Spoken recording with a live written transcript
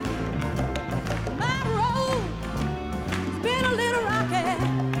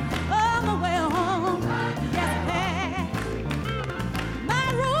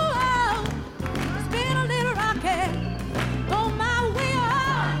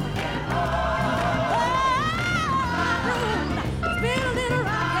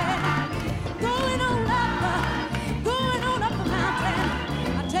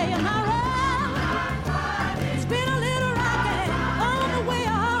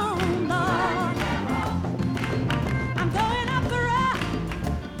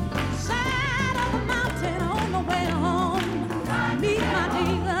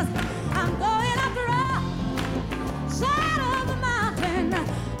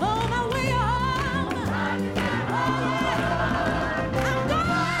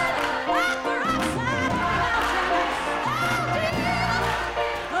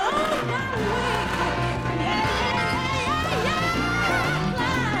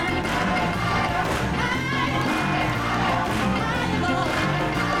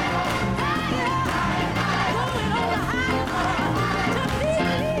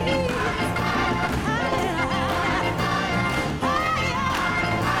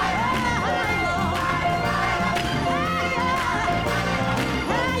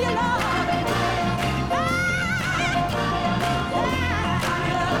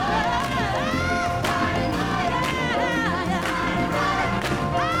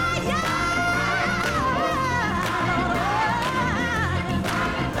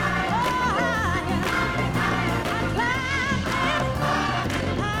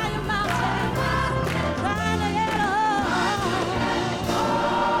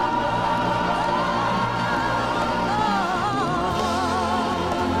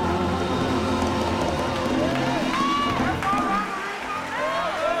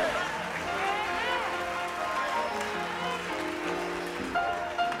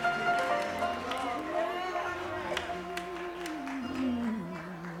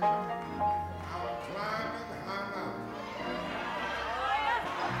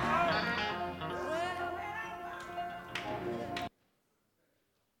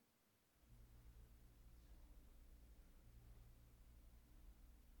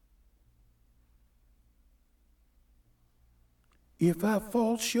If I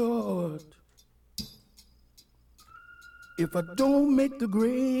fall short, if I don't make the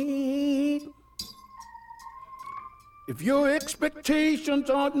grade, if your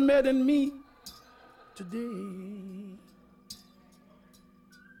expectations aren't met in me today,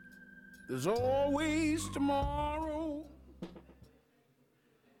 there's always tomorrow.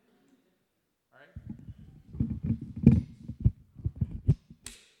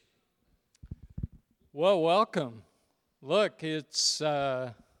 Well, welcome. Look, it's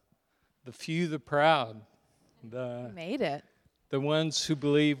the few, the proud, You made it. the ones who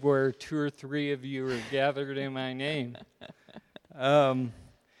believe where two or three of you are gathered in my name. I'm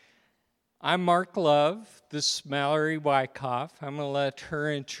Mark Love. This is Mallory Wyckoff. I'm going to let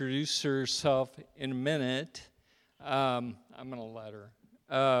her introduce herself in a minute. I'm going to let her.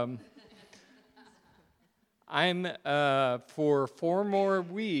 I'm, for 4 more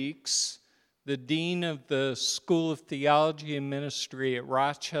weeks, the Dean of the School of Theology and Ministry at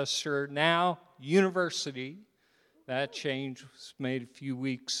Rochester, now University. That change was made a few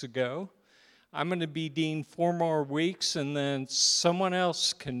weeks ago. I'm going to be Dean 4 more weeks, and then someone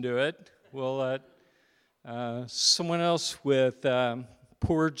else can do it. We'll let someone else with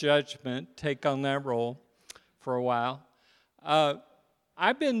poor judgment take on that role for a while.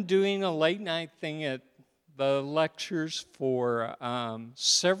 I've been doing a late night thing at the lectures for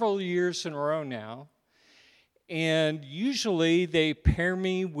several years in a row now, and usually they pair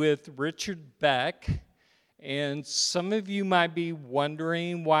me with Richard Beck, and some of you might be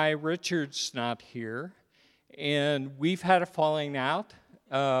wondering why Richard's not here, and we've had a falling out.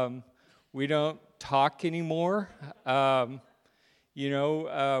 We don't talk anymore. We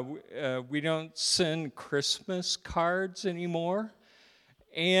don't send Christmas cards anymore.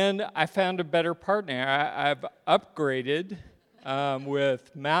 And I found a better partner. I've upgraded with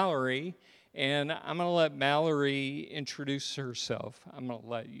Mallory, and I'm going to let Mallory introduce herself. I'm going to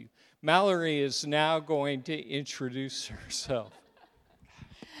let you. Mallory is now going to introduce herself.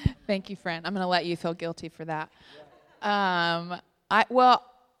 Thank you, friend. I'm going to let you feel guilty for that.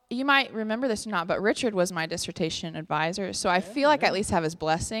 You might remember this or not, but Richard was my dissertation advisor, so I feel like I at least have his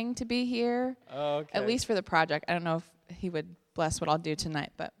blessing to be here, at least for the project. I don't know if he would bless what I'll do tonight,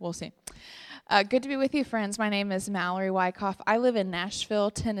 but we'll see. Good to be with you, friends. My name is Mallory Wyckoff. I live in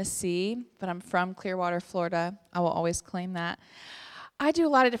Nashville, Tennessee, but I'm from Clearwater, Florida. I will always claim that. I do a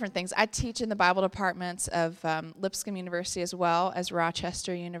lot of different things. I teach in the Bible departments of Lipscomb University as well as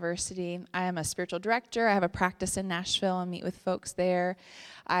Rochester University. I am a spiritual director. I have a practice in Nashville and meet with folks there.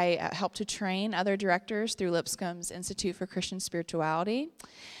 I help to train other directors through Lipscomb's Institute for Christian Spirituality.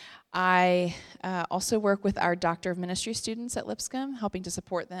 I also work with our Doctor of Ministry students at Lipscomb, helping to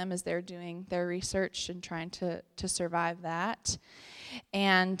support them as they're doing their research and trying to survive that.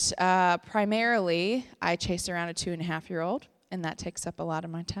 And primarily, I chase around a 2.5-year-old, and that takes up a lot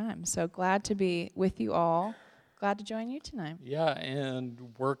of my time. So glad to be with you all. Glad to join you tonight. Yeah, and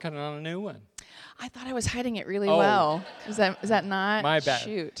working on a new one. I thought I was hiding it really well. Is that not? My bad.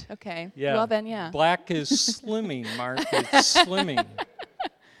 Shoot. Okay. Yeah. Well, then, yeah. Black is slimming, Mark. It's slimming.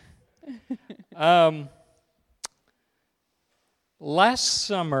 Last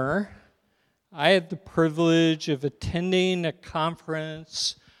summer, I had the privilege of attending a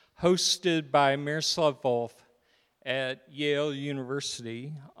conference hosted by Miroslav Volf at Yale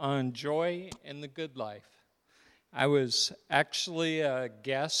University on joy and the good life. I was actually a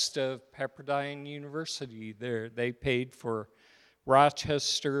guest of Pepperdine University there. They paid for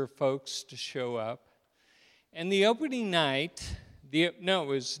Rochester folks to show up. And the opening night, it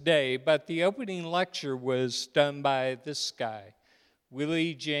was day, but the opening lecture was done by this guy,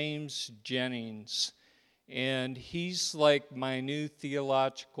 Willie James Jennings. And he's like my new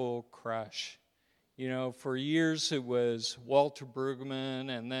theological crush. You know, for years it was Walter Brueggemann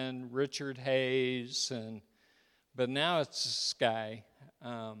and then Richard Hayes, but now it's this guy.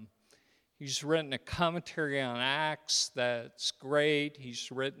 He's written a commentary on Acts that's great.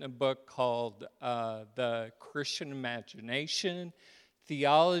 He's written a book called The Christian Imagination,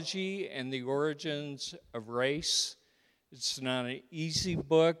 Theology and the Origins of Race. It's not an easy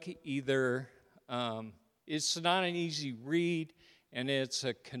book either. It's not an easy read, and it's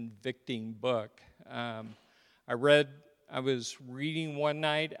a convicting book. I was reading one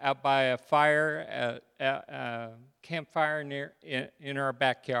night out by a fire at a campfire in our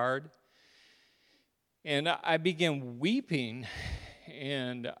backyard, and I began weeping,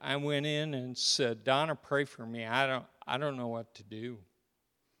 and I went in and said, "Donna, pray for me. I don't know what to do.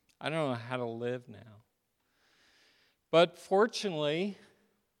 I don't know how to live now." But fortunately,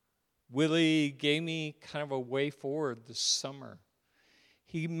 Willie gave me kind of a way forward this summer.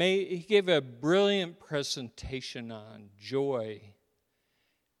 he gave a brilliant presentation on joy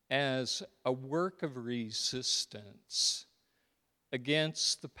as a work of resistance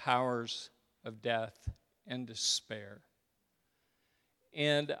against the powers of death and despair.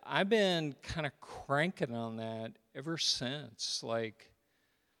 And I've been kind of cranking on that ever since, like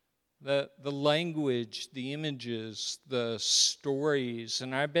the language, the images, the stories,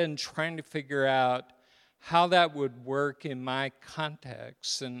 and I've been trying to figure out how that would work in my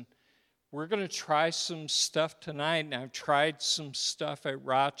context. And we're going to try some stuff tonight, and I've tried some stuff at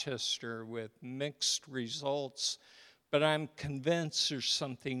Rochester with mixed results, but I'm convinced there's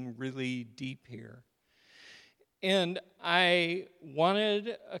something really deep here. And I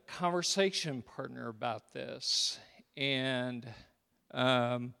wanted a conversation partner about this. And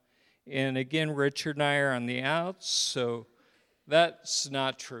again, Richard and I are on the outs, so that's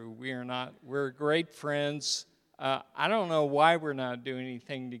not true. We're great friends. I don't know why we're not doing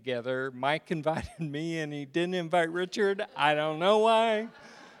anything together. Mike invited me and he didn't invite Richard. I don't know why.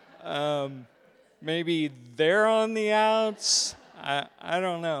 Maybe they're on the outs. I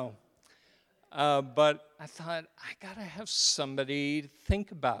don't know. But I thought, I got to have somebody to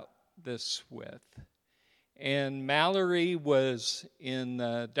think about this with. And Mallory was in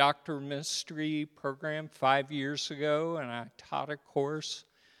the Doctor of Mystery program 5 years ago, and I taught a course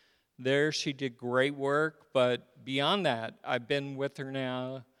there. She did great work, but beyond that, I've been with her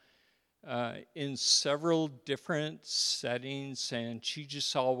now in several different settings, and she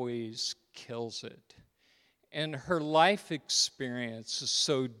just always kills it. And her life experience is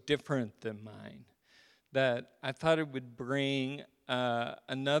so different than mine that I thought it would bring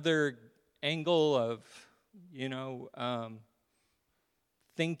another angle of,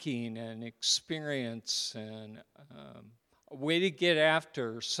 thinking and experience and a way to get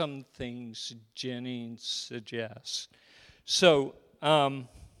after some things Jennings suggests. So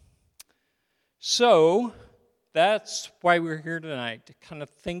that's why we're here tonight, to kind of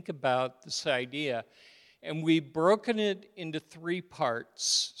think about this idea. And we've broken it into 3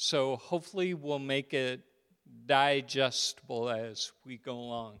 parts, so hopefully we'll make it digestible as we go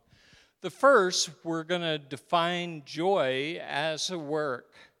along. The first, we're going to define joy as a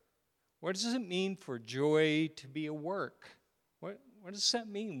work. What does it mean for joy to be a work? What does that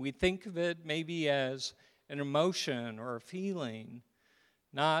mean? We think of it maybe as an emotion or a feeling,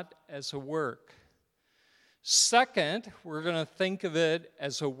 not as a work. Second, we're going to think of it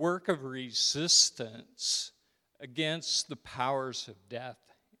as a work of resistance against the powers of death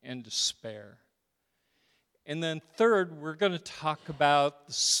and despair. And then third, we're going to talk about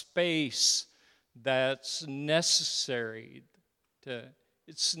the space that's necessary.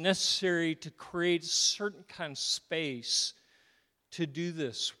 It's necessary to create a certain kind of space to do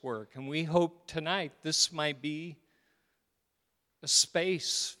this work. And we hope tonight this might be a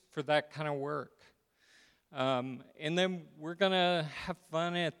space for that kind of work. And then we're going to have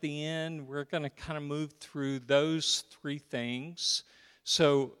fun at the end. We're going to kind of move through those 3 things.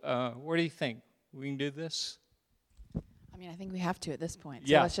 So what do you think? We can do this? I mean, I think we have to at this point.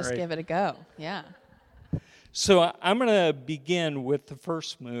 So yeah, let's just right. give it a go. Yeah. So I'm going to begin with the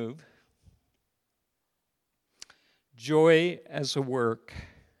first move. Joy as a work.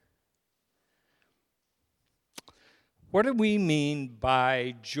 What do we mean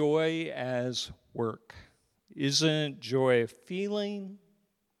by joy as work? Isn't joy a feeling?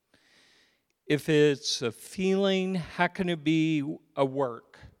 If it's a feeling, how can it be a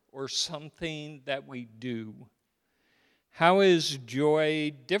work or something that we do? How is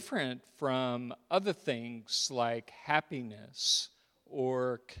joy different from other things like happiness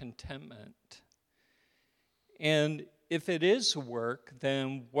or contentment? And if it is work,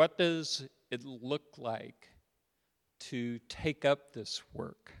 then what does it look like to take up this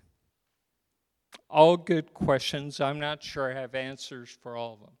work? All good questions. I'm not sure I have answers for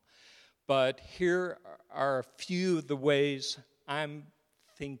all of them. But here are a few of the ways I'm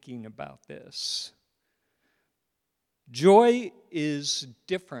thinking about this. Joy is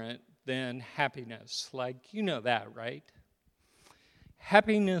different than happiness. Like, you know that, right?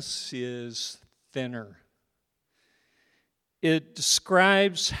 Happiness is thinner. It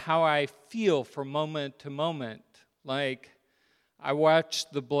describes how I feel from moment to moment. Like, I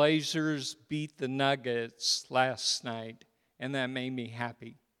watched the Blazers beat the Nuggets last night, and that made me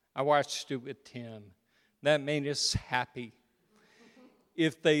happy. I watched it with Tim. That made us happy.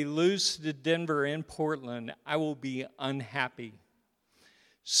 If they lose to Denver in Portland, I will be unhappy.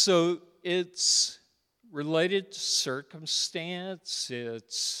 So it's related to circumstance.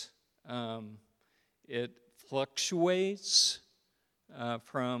 It fluctuates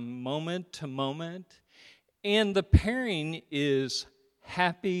from moment to moment. And the pairing is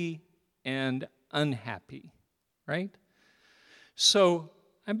happy and unhappy, right? So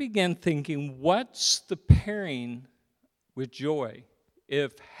I began thinking, what's the pairing with joy?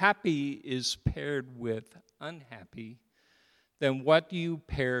 If happy is paired with unhappy, then what do you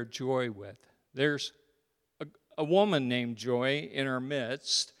pair joy with? There's a woman named Joy in our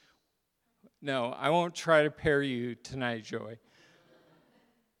midst. No, I won't try to pair you tonight, Joy.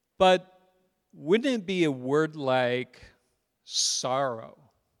 But wouldn't it be a word like sorrow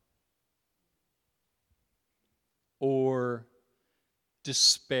or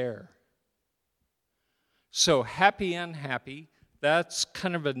despair? So happy, unhappy, that's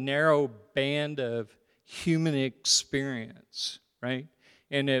kind of a narrow band of human experience, right?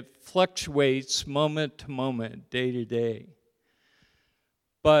 And it fluctuates moment to moment, day to day.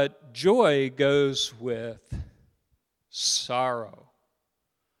 But joy goes with sorrow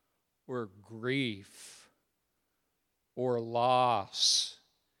or grief or loss.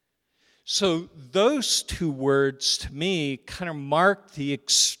 So those two words to me kind of mark the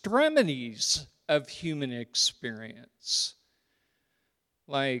extremities of human experience.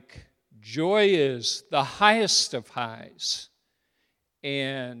 Like joy is the highest of highs,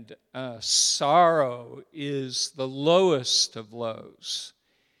 and sorrow is the lowest of lows.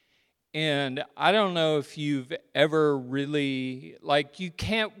 And I don't know if you've ever really, like, you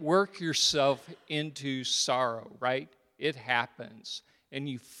can't work yourself into sorrow, right? It happens, and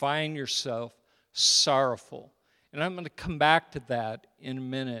you find yourself sorrowful. And I'm going to come back to that in a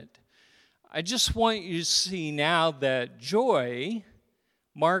minute. I just want you to see now that joy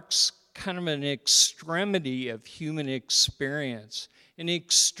marks kind of an extremity of human experience, an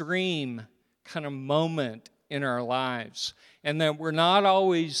extreme kind of moment in our lives, and that we're not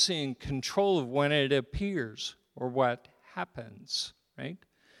always in control of when it appears or what happens, right?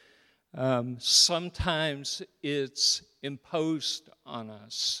 Sometimes it's imposed on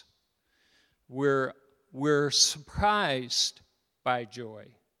us. We're surprised by joy,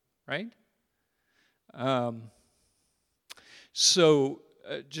 right?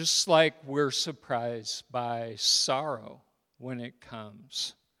 Just like we're surprised by sorrow when it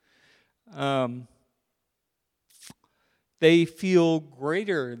comes. They feel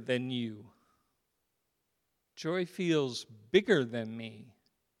greater than you. Joy feels bigger than me.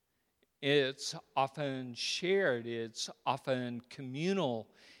 It's often shared. It's often communal.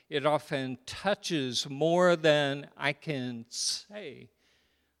 It often touches more than I can say.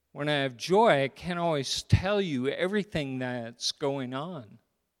 When I have joy, I can't always tell you everything that's going on,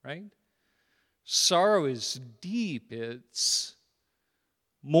 right? Sorrow is deep. It's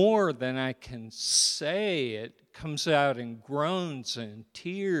more than I can say. It comes out in groans and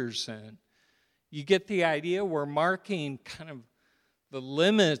tears, and you get the idea. We're marking kind of the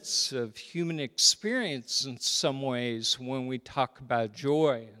limits of human experience in some ways when we talk about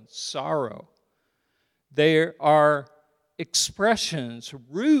joy and sorrow. There are expressions,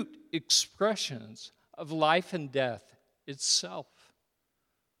 root expressions of life and death itself.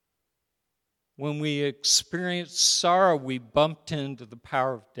 When we experience sorrow, we bumped into the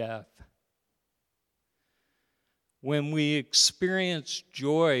power of death. When we experience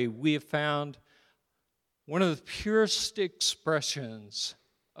joy, we have found one of the purest expressions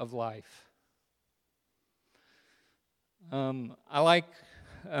of life. I like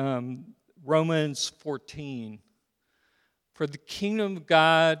Romans 14. For the kingdom of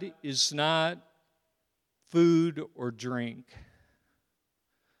God is not food or drink,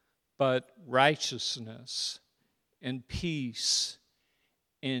 but righteousness and peace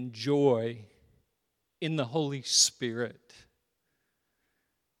and joy in the Holy Spirit.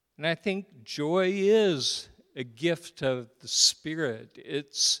 And I think joy is a gift of the Spirit.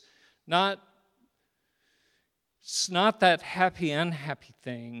 It's not that happy, unhappy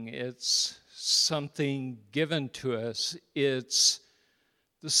thing. It's something given to us. It's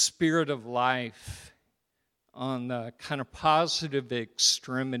the Spirit of life on the kind of positive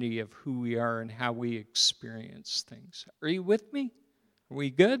extremity of who we are and how we experience things. Are you with me? Are we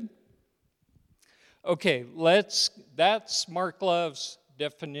good? Okay, that's Mark Love's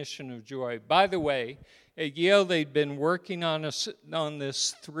definition of joy. By the way, at Yale, they'd been working on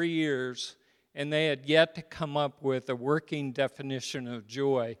this 3 years, and they had yet to come up with a working definition of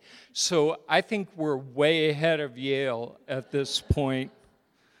joy. So I think we're way ahead of Yale at this point.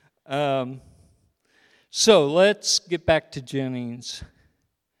 So let's get back to Jennings.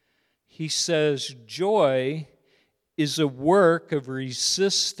 He says, joy is a work of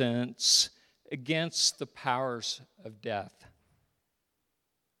resistance against the powers of death,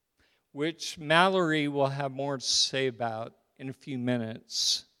 which Mallory will have more to say about in a few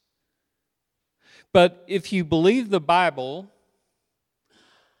minutes. But if you believe the Bible,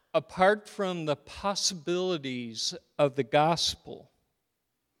 apart from the possibilities of the gospel,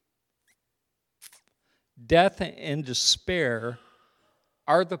 death and despair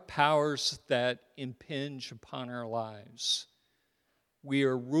are the powers that impinge upon our lives. We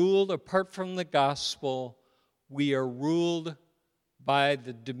are ruled, apart from the gospel, we are ruled by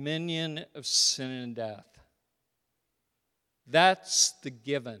the dominion of sin and death. That's the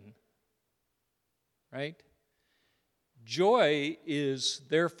given, right? Joy is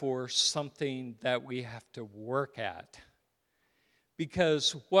therefore something that we have to work at,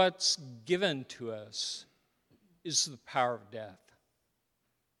 because what's given to us is the power of death.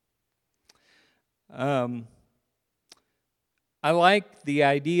 I like the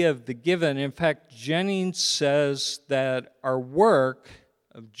idea of the given. In fact, Jennings says that our work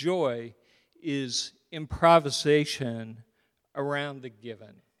of joy is improvisation around the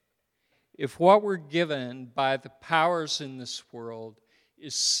given. If what we're given by the powers in this world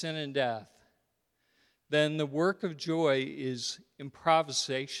is sin and death, then the work of joy is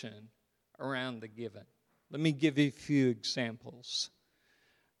improvisation around the given. Let me give you a few examples.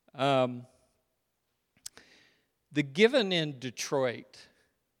 The given in Detroit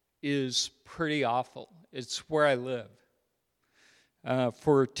is pretty awful. It's where I live.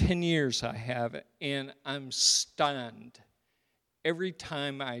 For 10 years I have, and I'm stunned every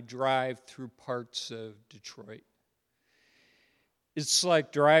time I drive through parts of Detroit. It's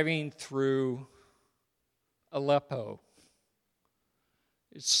like driving through Aleppo.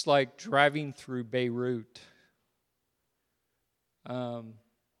 It's like driving through Beirut.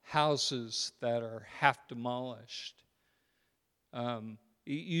 Houses that are half demolished. It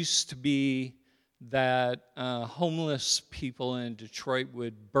used to be that homeless people in Detroit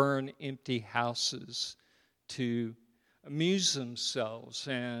would burn empty houses to amuse themselves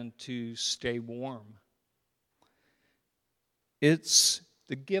and to stay warm. It's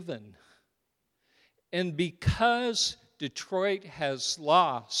the given. And because Detroit has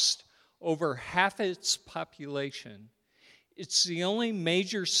lost over half its population, it's the only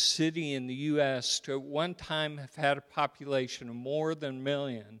major city in the U.S. to at one time have had a population of more than 1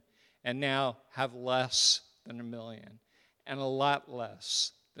 million and now have less than 1 million and a lot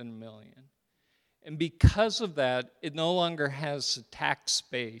less than 1 million. And because of that, it no longer has a tax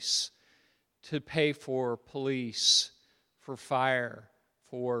base to pay for police, for fire,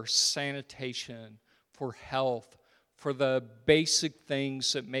 for sanitation, for health, for the basic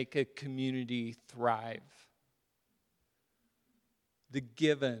things that make a community thrive. The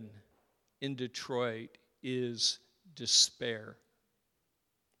given in Detroit is despair.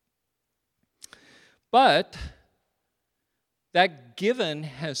 But that given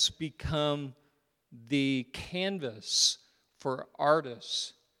has become the canvas for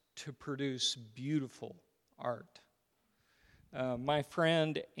artists to produce beautiful art. My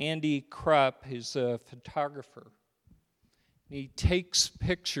friend Andy Krupp is a photographer. He takes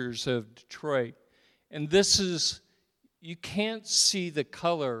pictures of Detroit, and this is, you can't see the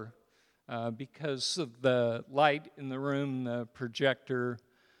color because of the light in the room, the projector,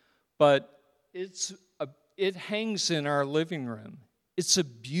 but it hangs in our living room. It's a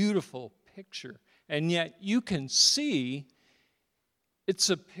beautiful picture, and yet you can see it's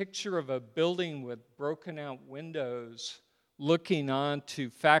a picture of a building with broken out windows looking onto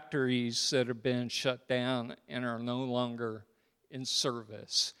factories that have been shut down and are no longer in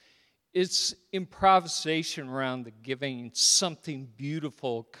service. It's improvisation around the giving. Something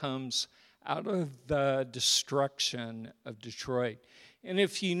beautiful comes out of the destruction of Detroit. And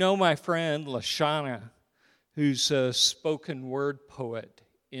if you know my friend Lashana, who's a spoken word poet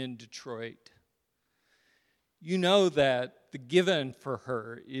in Detroit, you know that the given for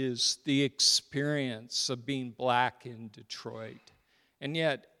her is the experience of being black in Detroit. And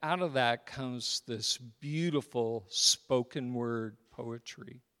yet, out of that comes this beautiful spoken word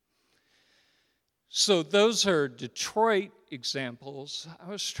poetry. So those are Detroit examples. I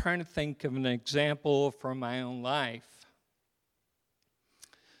was trying to think of an example from my own life.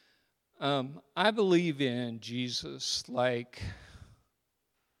 I believe in Jesus, like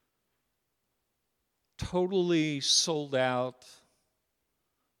totally sold out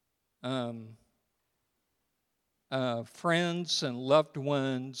friends and loved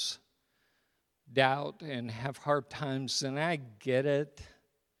ones doubt and have hard times, and I get it.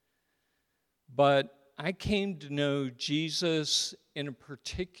 But I came to know Jesus in a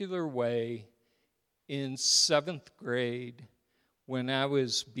particular way in 7th grade when I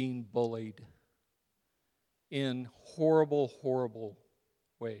was being bullied in horrible, horrible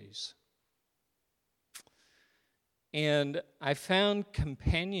ways. And I found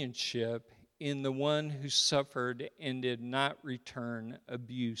companionship in the one who suffered and did not return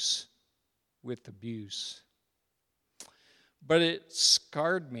abuse with abuse. But it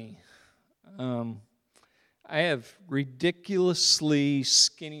scarred me. I have ridiculously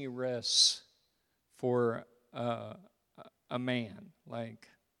skinny wrists for a man. Like,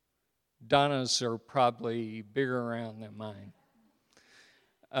 Donna's are probably bigger around than mine.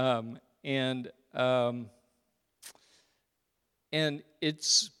 And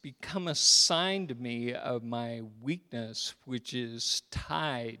it's become a sign to me of my weakness, which is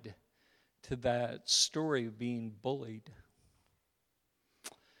tied to that story of being bullied.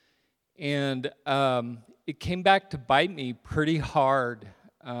 And it came back to bite me pretty hard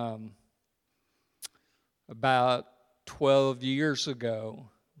about 12 years ago.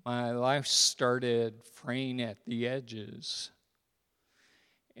 My life started fraying at the edges.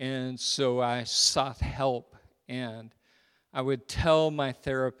 And so I sought help, and I would tell my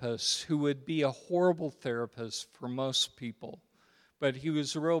therapist, who would be a horrible therapist for most people, but he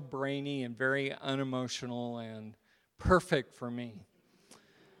was real brainy and very unemotional and perfect for me.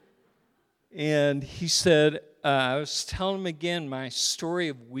 And he said, I was telling him again my story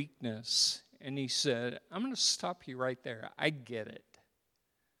of weakness, and he said, I'm going to stop you right there. I get it.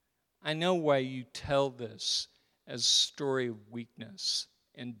 I know why you tell this as a story of weakness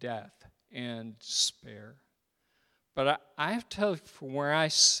and death and despair. But I have to tell you, from where I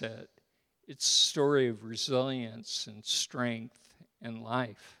sit, it's a story of resilience and strength and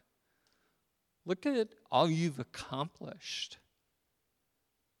life. Look at all you've accomplished.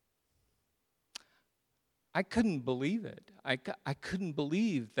 I couldn't believe it. I couldn't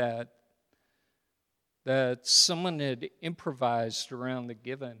believe that someone had improvised around the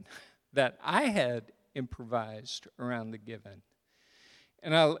given, that I had improvised around the given.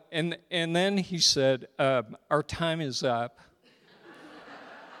 And then he said, our time is up.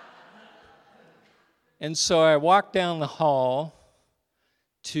 And so I walked down the hall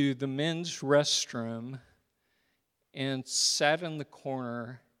to the men's restroom and sat in the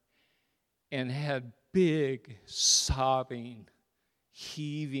corner and had big, sobbing,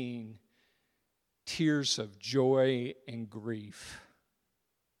 heaving tears of joy and grief.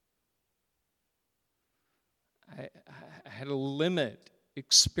 I had a limit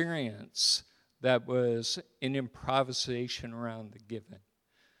experience that was an improvisation around the given.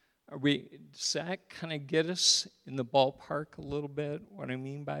 Does that kind of get us in the ballpark a little bit, what I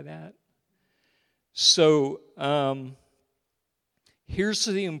mean by that? So here's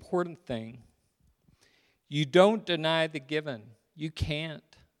the important thing. You don't deny the given. You can't.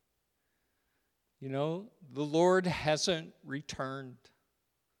 You know, the Lord hasn't returned.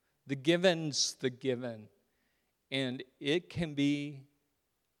 The given's the given. And it can be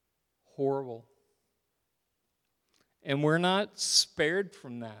horrible. And we're not spared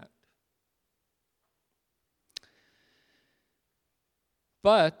from that.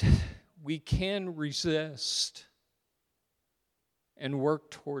 But we can resist and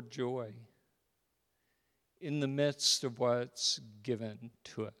work toward joy in the midst of what's given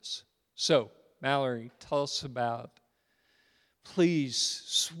to us. So, Mallory, please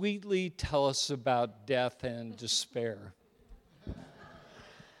sweetly tell us about death and despair.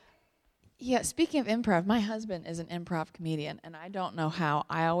 Yeah, speaking of improv, my husband is an improv comedian, and I don't know how.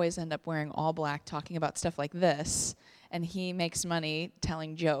 I always end up wearing all black talking about stuff like this, and he makes money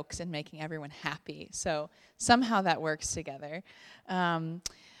telling jokes and making everyone happy. So somehow that works together.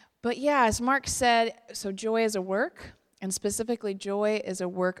 But yeah, as Mark said, so joy is a work, and specifically joy is a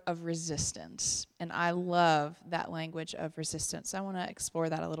work of resistance. And I love that language of resistance. I want to explore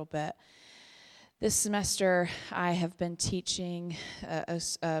that a little bit. This semester, I have been teaching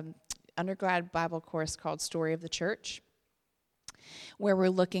an undergrad Bible course called Story of the Church, where we're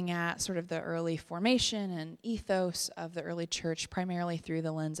looking at sort of the early formation and ethos of the early church, primarily through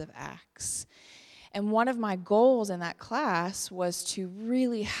the lens of Acts. And one of my goals in that class was to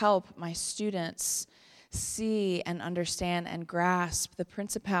really help my students see and understand and grasp the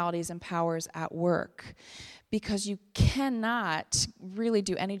principalities and powers at work, because you cannot really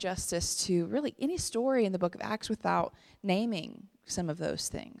do any justice to really any story in the book of Acts without naming some of those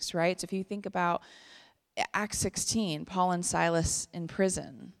things, right? So if you think about Acts 16, Paul and Silas in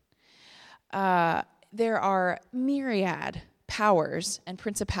prison, there are myriad powers and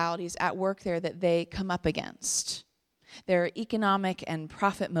principalities at work there that they come up against. There are economic and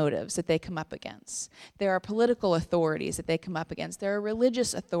profit motives that they come up against. There are political authorities that they come up against. There are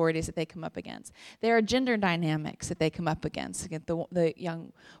religious authorities that they come up against. There are gender dynamics that they come up against. The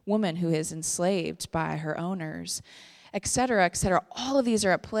young woman who is enslaved by her owners. et cetera, et cetera. All of these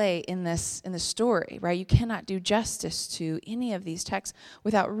are at play in this story, right? You cannot do justice to any of these texts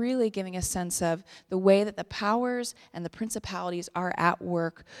without really giving a sense of the way that the powers and the principalities are at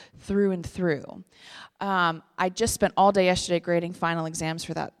work through and through. I just spent all day yesterday grading final exams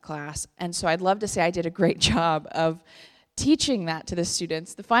for that class, and so I'd love to say I did a great job of teaching that to the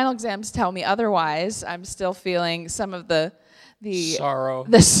students. The final exams tell me otherwise. I'm still feeling some of the sorrow.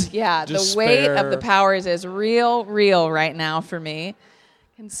 The weight of the powers is real right now for me,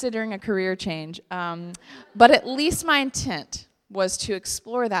 considering a career change. But at least my intent was to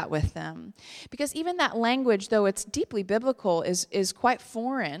explore that with them. Because even that language, though it's deeply biblical, is quite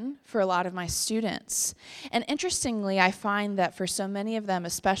foreign for a lot of my students. And interestingly, I find that for so many of them,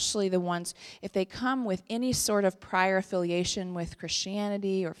 especially the ones, if they come with any sort of prior affiliation with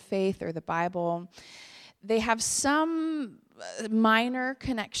Christianity or faith or the Bible, they have some minor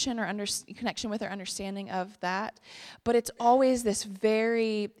connection connection with their understanding of that, but it's always this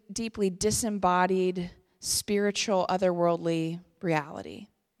very deeply disembodied, spiritual, otherworldly reality,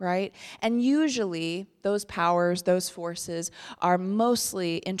 right? And usually those powers, those forces are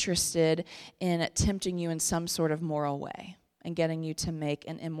mostly interested in tempting you in some sort of moral way and getting you to make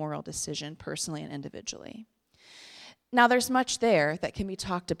an immoral decision personally and individually. Now, there's much there that can be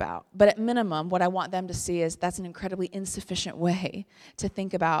talked about, but at minimum, what I want them to see is that's an incredibly insufficient way to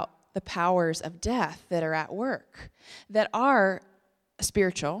think about the powers of death that are at work, that are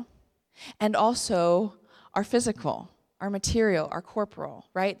spiritual, and also are physical, are material, are corporal,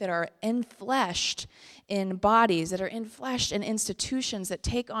 right? That are enfleshed in bodies, that are enfleshed in institutions that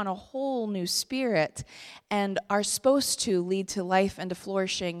take on a whole new spirit and are supposed to lead to life and to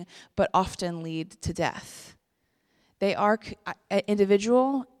flourishing, but often lead to death. They are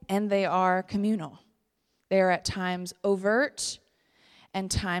individual and they are communal. They are at times overt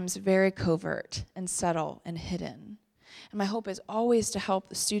and times very covert and subtle and hidden. And my hope is always to help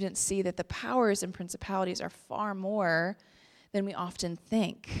the students see that the powers and principalities are far more than we often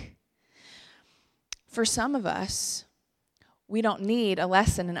think. For some of us, we don't need a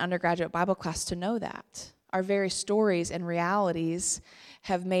lesson in undergraduate Bible class to know that. Our very stories and realities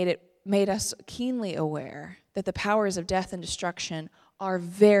have made us keenly aware that the powers of death and destruction are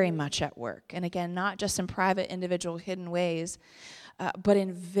very much at work. And again, not just in private, individual, hidden ways, but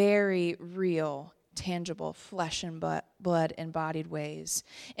in very real, tangible, flesh and blood embodied ways.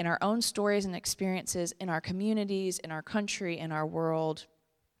 In our own stories and experiences, in our communities, in our country, in our world,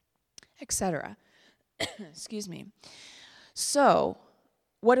 etc. Excuse me. So,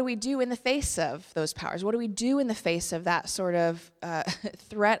 what do we do in the face of those powers? What do we do in the face of that sort of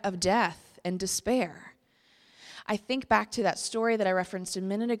threat of death and despair? I think back to that story that I referenced a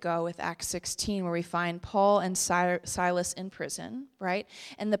minute ago with Acts 16, where we find Paul and Silas in prison, right?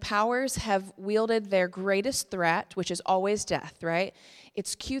 And the powers have wielded their greatest threat, which is always death, right?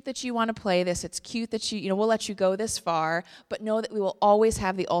 It's cute that you want to play this. It's cute that we'll let you go this far, but know that we will always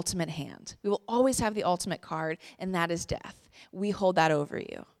have the ultimate hand. We will always have the ultimate card, and that is death. We hold that over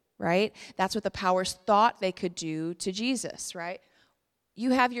you, right? That's what the powers thought they could do to Jesus, right?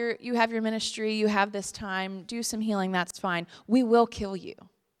 You have your ministry, you have this time, do some healing, that's fine. We will kill you.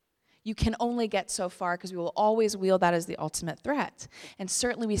 You can only get so far because we will always wield that as the ultimate threat. And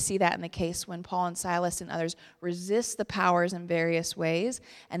certainly we see that in the case when Paul and Silas and others resist the powers in various ways,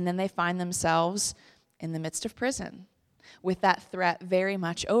 and then they find themselves in the midst of prison with that threat very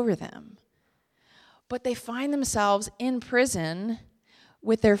much over them. But they find themselves in prison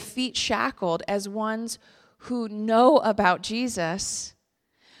with their feet shackled as ones who know about Jesus,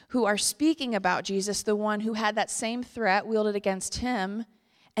 who are speaking about Jesus, the one who had that same threat wielded against him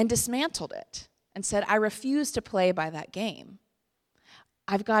and dismantled it and said, I refuse to play by that game.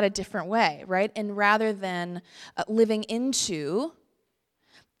 I've got a different way, right? And rather than living into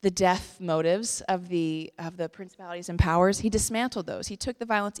the death motives of the principalities and powers, he dismantled those. He took the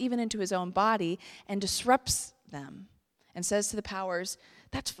violence even into his own body and disrupts them and says to the powers,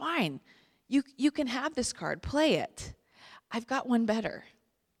 that's fine. You can have this card. Play it. I've got one better.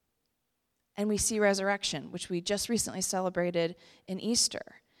 And we see resurrection, which we just recently celebrated in Easter.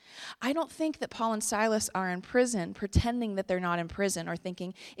 I don't think that Paul and Silas are in prison pretending that they're not in prison or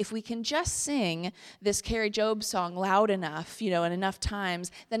thinking, if we can just sing this Carrie Job song loud enough, and enough times,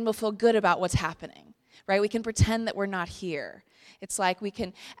 then we'll feel good about what's happening, right? We can pretend that we're not here. It's like we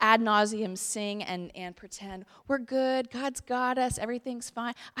can ad nauseum sing and pretend we're good, God's got us, everything's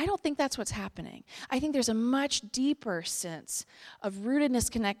fine. I don't think that's what's happening. I think there's a much deeper sense of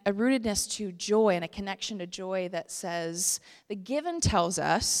rootedness to joy and a connection to joy that says the given tells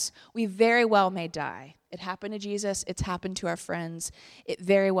us we very well may die. It happened to Jesus. It's happened to our friends. It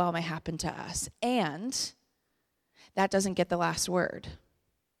very well may happen to us. And that doesn't get the last word.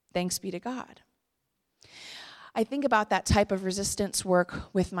 Thanks be to God. I think about that type of resistance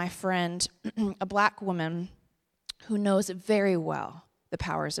work with my friend, a black woman who knows very well the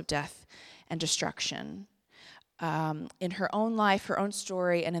powers of death and destruction in her own life, her own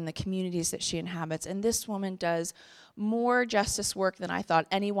story, and in the communities that she inhabits. And this woman does more justice work than I thought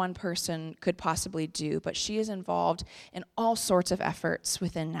any one person could possibly do, but she is involved in all sorts of efforts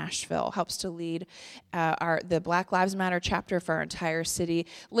within Nashville, helps to lead the Black Lives Matter chapter for our entire city.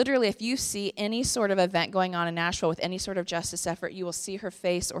 Literally, if you see any sort of event going on in Nashville with any sort of justice effort, you will see her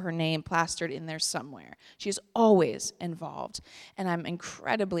face or her name plastered in there somewhere. She's always involved, and I'm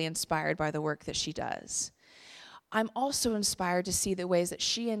incredibly inspired by the work that she does. I'm also inspired to see the ways that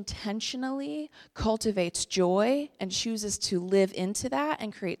she intentionally cultivates joy and chooses to live into that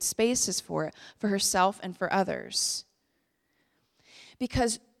and create spaces for it, for herself and for others.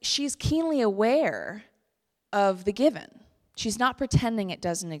 Because she's keenly aware of the given. She's not pretending it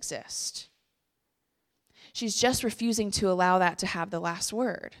doesn't exist. She's just refusing to allow that to have the last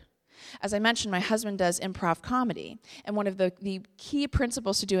word. As I mentioned, my husband does improv comedy, and one of the key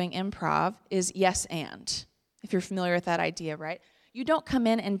principles to doing improv is yes and. If you're familiar with that idea, right? You don't come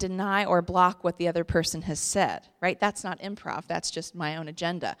in and deny or block what the other person has said, right? That's not improv. That's just my own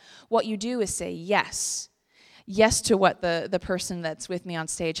agenda. What you do is say yes. Yes to what the person that's with me on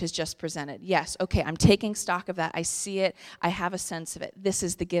stage has just presented. Yes, okay, I'm taking stock of that. I see it. I have a sense of it. This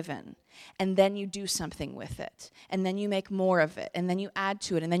is the given. And then you do something with it. And then you make more of it. And then you add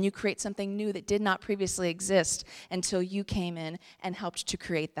to it. And then you create something new that did not previously exist until you came in and helped to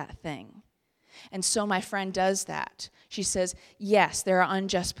create that thing. And so my friend does that. She says, yes, there are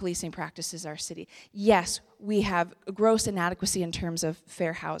unjust policing practices in our city. Yes, we have gross inadequacy in terms of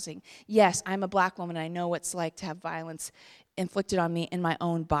fair housing. Yes, I'm a black woman and I know what it's like to have violence inflicted on me in my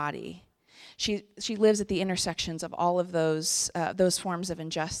own body. She lives at the intersections of all of those forms of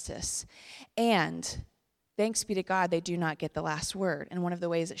injustice. And thanks be to God, they do not get the last word. And one of the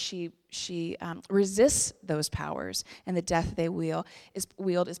ways that she resists those powers and the death they wield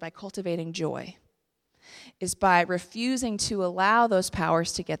is by cultivating joy, is by refusing to allow those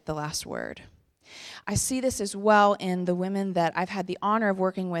powers to get the last word. I see this as well in the women that I've had the honor of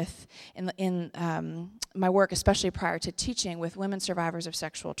working with in my work, especially prior to teaching, with women survivors of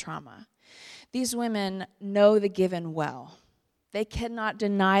sexual trauma. These women know the given well. They cannot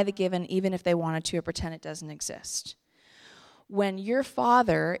deny the given even if they wanted to or pretend it doesn't exist. When your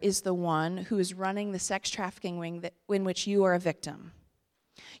father is the one who is running the sex trafficking wing in which you are a victim,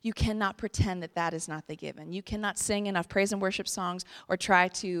 you cannot pretend that that is not the given. You cannot sing enough praise and worship songs or try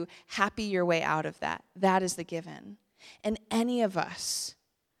to happy your way out of that. That is the given. And any of us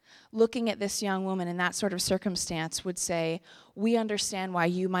looking at this young woman in that sort of circumstance would say, we understand why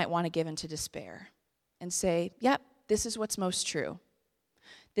you might want to give into despair and say, yep, this is what's most true.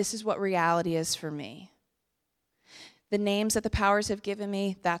 This is what reality is for me. The names that the powers have given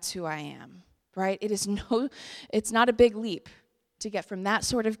me, that's who I am, right? It's not a big leap to get from that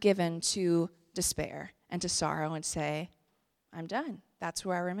sort of given to despair and to sorrow and say, I'm done. That's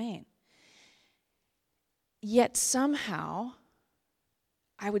where I remain. Yet somehow,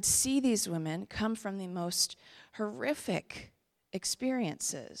 I would see these women come from the most horrific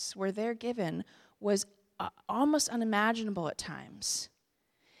experiences where their given was almost unimaginable at times,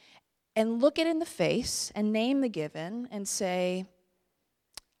 and look it in the face and name the given and say,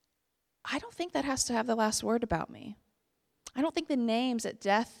 I don't think that has to have the last word about me. I don't think the names that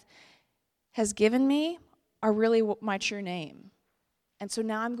death has given me are really my true name. And so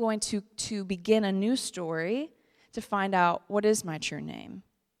now I'm going to begin a new story to find out what is my true name.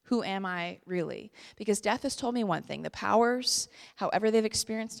 Who am I really? Because death has told me one thing. The powers, however they've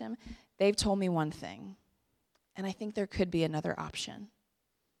experienced him, they've told me one thing. And I think there could be another option.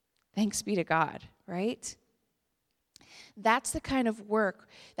 Thanks be to God, right? That's the kind of work,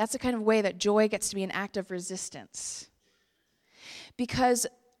 that's the kind of way that joy gets to be an act of resistance. Because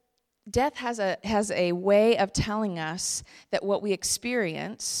death has a way of telling us that what we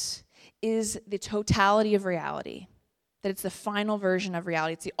experience is the totality of reality, that it's the final version of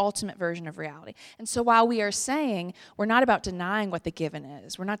reality, it's the ultimate version of reality. And so while we are saying we're not about denying what the given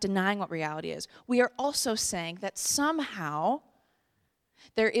is, we're not denying what reality is, we are also saying that somehow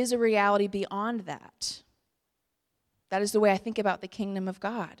there is a reality beyond that. That is the way I think about the kingdom of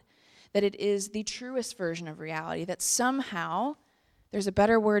God, that it is the truest version of reality, that somehow there's a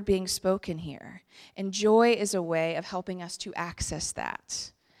better word being spoken here. And joy is a way of helping us to access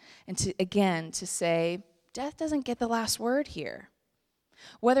that. And to say, death doesn't get the last word here.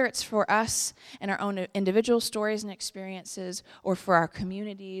 Whether it's for us and our own individual stories and experiences, or for our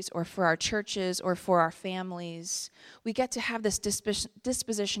communities, or for our churches, or for our families, we get to have this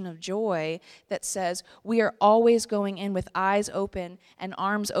disposition of joy that says we are always going in with eyes open and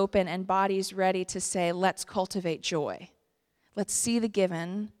arms open and bodies ready to say, let's cultivate joy. Let's see the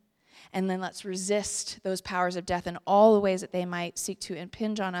given, and then let's resist those powers of death in all the ways that they might seek to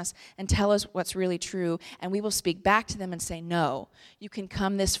impinge on us and tell us what's really true. And we will speak back to them and say, no, you can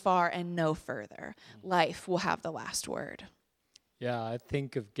come this far and no further. Life will have the last word. Yeah, I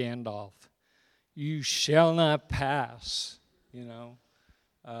think of Gandalf. You shall not pass,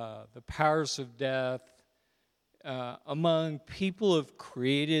 the powers of death. Among people who have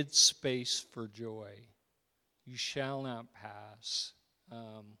created space for joy, you shall not pass.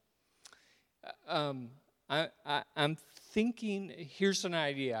 I'm thinking, here's an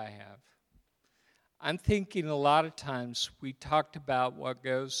idea I have. I'm thinking a lot of times we talked about what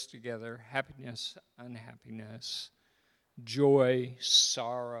goes together: happiness, unhappiness, joy,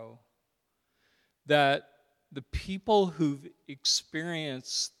 sorrow. That the people who've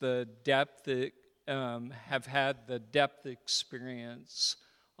experienced the depth, have had the depth experience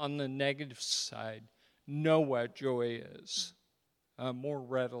on the negative side, know what joy is more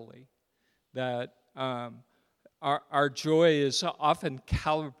readily. That our joy is often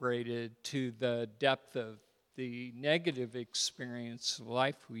calibrated to the depth of the negative experience of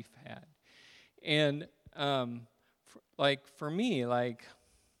life we've had. And for me,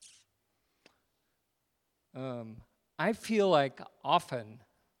 I feel like often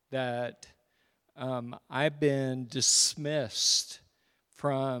that I've been dismissed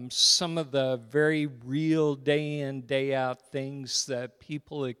from some of the very real day in, day out things that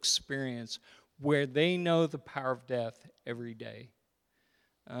people experience where they know the power of death every day.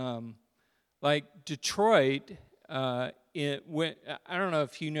 Like Detroit, I don't know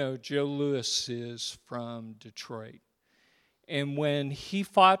if you know, Joe Louis is from Detroit. And when he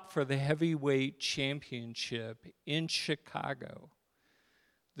fought for the heavyweight championship in Chicago,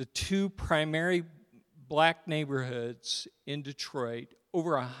 the two primary black neighborhoods in Detroit,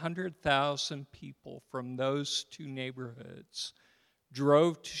 over 100,000 people from those two neighborhoods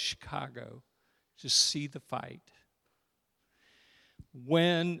drove to Chicago to see the fight.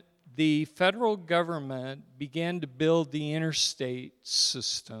 When the federal government began to build the interstate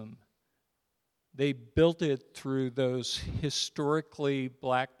system, they built it through those historically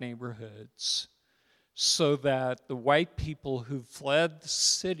black neighborhoods so that the white people who fled the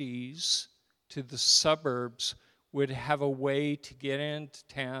cities to the suburbs would have a way to get into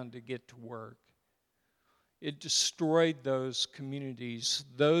town to get to work. It destroyed those communities.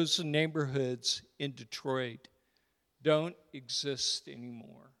 Those neighborhoods in Detroit don't exist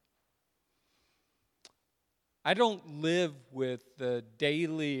anymore. I don't live with the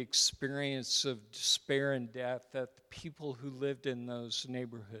daily experience of despair and death that the people who lived in those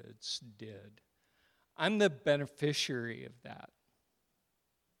neighborhoods did. I'm the beneficiary of that.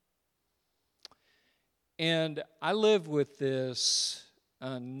 And I live with this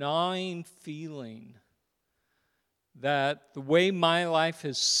gnawing feeling that the way my life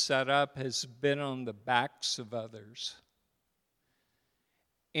is set up has been on the backs of others.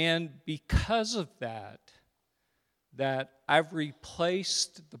 And because of that I've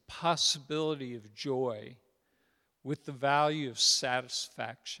replaced the possibility of joy with the value of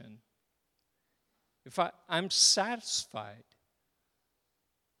satisfaction. If I'm satisfied,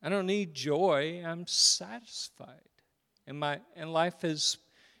 I don't need joy, I'm satisfied. And life is,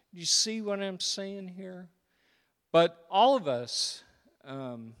 do you see what I'm saying here? But all of us,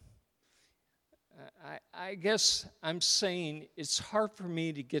 I guess I'm saying it's hard for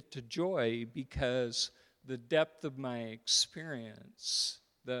me to get to joy because the depth of my experience,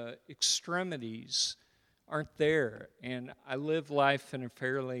 the extremities aren't there, and I live life in a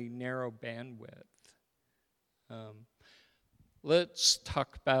fairly narrow bandwidth. Let's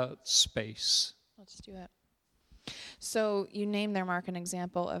talk about space. Let's do it. So you named there, Mark, an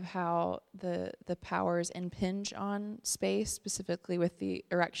example of how the powers impinge on space, specifically with the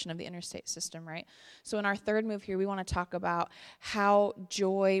erection of the interstate system, right? So in our third move here, we want to talk about how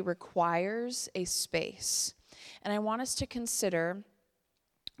joy requires a space. And I want us to consider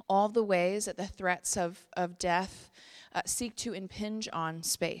all the ways that the threats of death seek to impinge on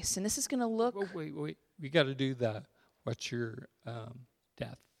space. And this is going to look... Wait. We got to do that. What's your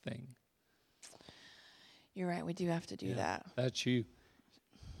death thing? You're right, we do have to do that. That's you.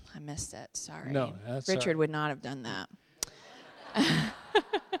 I missed it, sorry. No, that's Richard would not have done that.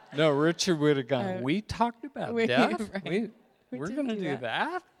 No, Richard would have gone, we talked about death? Right. We're going to do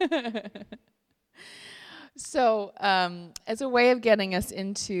that? So, as a way of getting us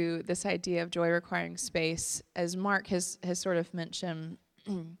into this idea of joy requiring space, as Mark has sort of mentioned,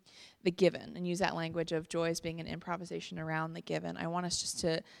 the given, and use that language of joy as being an improvisation around the given, I want us just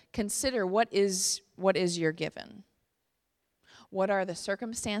to consider what is your given. What are the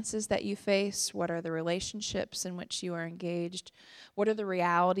circumstances that you face? What are the relationships in which you are engaged? What are the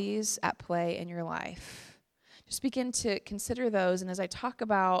realities at play in your life? Just begin to consider those, and as I talk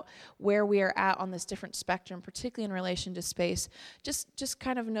about where we are at on this different spectrum, particularly in relation to space, just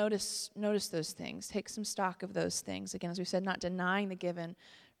kind of notice those things. Take some stock of those things. Again, as we said, not denying the given,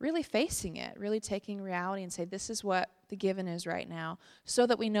 really facing it, really taking reality and say, this is what the given is right now, so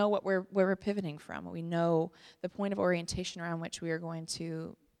that we know what where we're pivoting from. We know the point of orientation around which we are going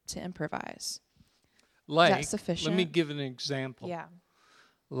to improvise. Like, is that sufficient? Let me give an example. Yeah.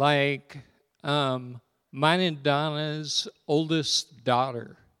 Like, mine and Donna's oldest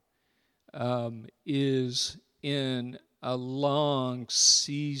daughter is in a long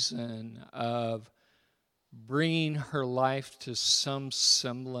season of bringing her life to some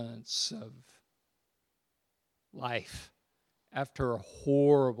semblance of life after a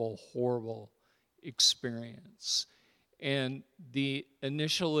horrible, horrible experience. And the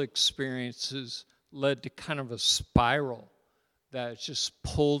initial experiences led to kind of a spiral that just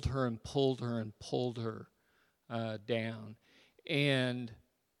pulled her and pulled her and pulled her down. And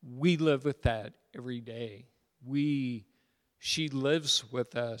we live with that every day. She lives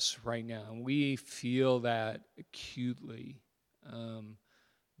with us right now, and we feel that acutely.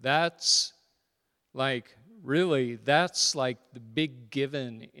 That's like the big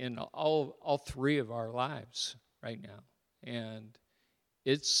given in all three of our lives right now. And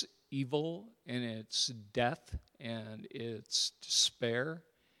it's evil, and it's death, and it's despair,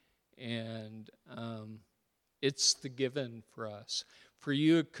 and it's the given for us. For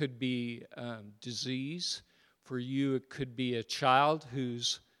you, it could be disease. For you, it could be a child who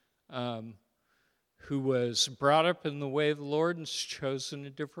was brought up in the way of the Lord and has chosen a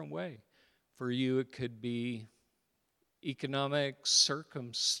different way. For you, it could be economic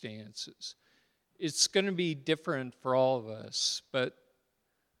circumstances. It's going to be different for all of us, but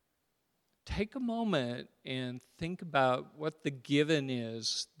take a moment and think about what the given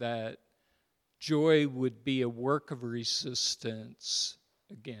is that joy would be a work of resistance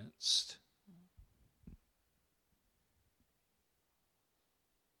against.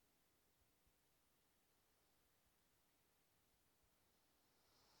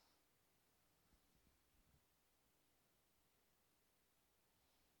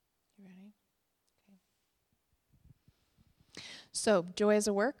 You ready? Okay. So, joy is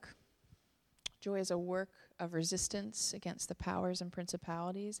a work. Joy is a work of resistance against the powers and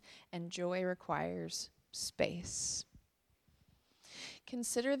principalities, and joy requires space.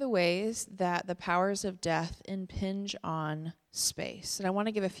 Consider the ways that the powers of death impinge on space. And I want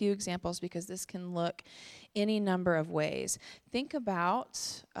to give a few examples because this can look any number of ways. Think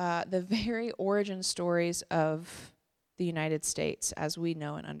about the very origin stories of the United States as we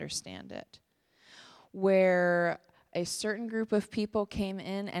know and understand it, where a certain group of people came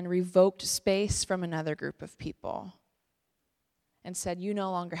in and revoked space from another group of people and said, you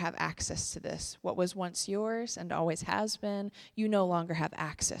no longer have access to this. What was once yours and always has been, you no longer have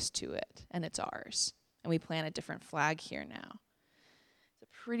access to it, and it's ours. And we plant a different flag here now. It's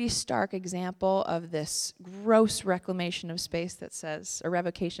a pretty stark example of this gross reclamation of space that says, or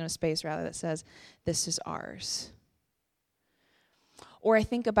revocation of space rather, that says, this is ours. Or I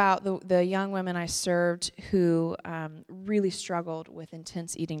think about the young women I served who really struggled with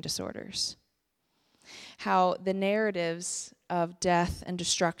intense eating disorders. How the narratives of death and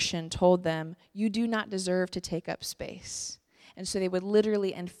destruction told them, you do not deserve to take up space. And so they would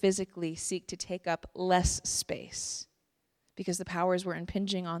literally and physically seek to take up less space because the powers were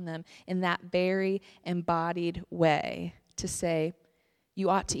impinging on them in that very embodied way to say, you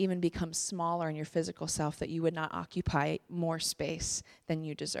ought to even become smaller in your physical self, that you would not occupy more space than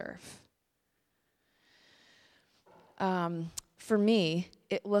you deserve. For me,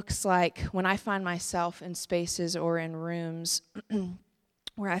 it looks like when I find myself in spaces or in rooms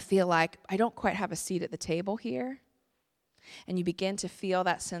where I feel like I don't quite have a seat at the table here, and you begin to feel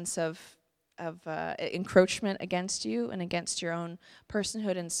that sense of encroachment against you and against your own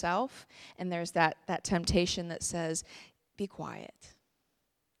personhood and self, and there's that temptation that says, be quiet.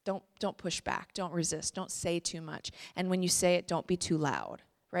 Don't push back. Don't resist. Don't say too much. And when you say it, don't be too loud,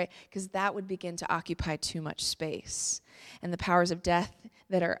 right? Because that would begin to occupy too much space. And the powers of death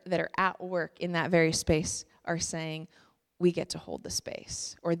that are at work in that very space are saying, we get to hold the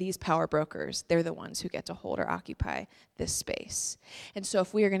space. Or these power brokers, they're the ones who get to hold or occupy this space. And so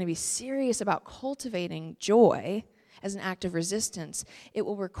if we are going to be serious about cultivating joy as an act of resistance, it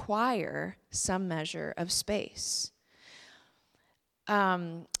will require some measure of space.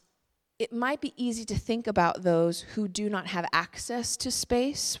 It might be easy to think about those who do not have access to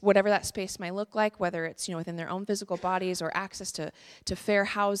space, whatever that space might look like, whether it's within their own physical bodies or access to fair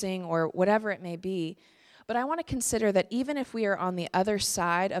housing or whatever it may be. But I want to consider that even if we are on the other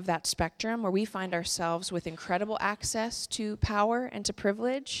side of that spectrum, where we find ourselves with incredible access to power and to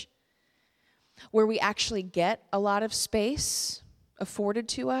privilege, where we actually get a lot of space afforded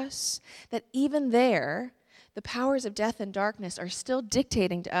to us, that even there, the powers of death and darkness are still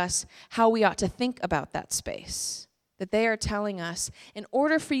dictating to us how we ought to think about that space. That they are telling us, in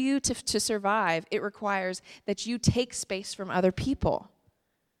order for you to survive, it requires that you take space from other people.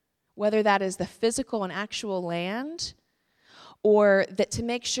 Whether that is the physical and actual land, or that to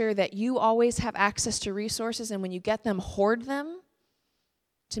make sure that you always have access to resources, and when you get them, hoard them,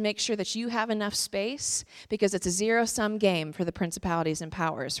 to make sure that you have enough space, because it's a zero-sum game for the principalities and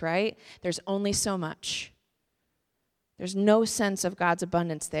powers, right? There's only so much. There's no sense of God's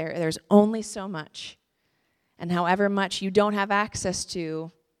abundance there. There's only so much. And however much you don't have access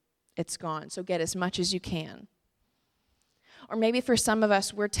to, it's gone. So get as much as you can. Or maybe for some of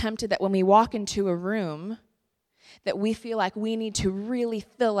us, we're tempted that when we walk into a room, that we feel like we need to really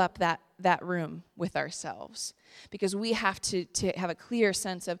fill up that room with ourselves. Because we have to have a clear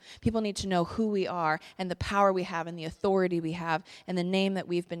sense of, people need to know who we are and the power we have and the authority we have and the name that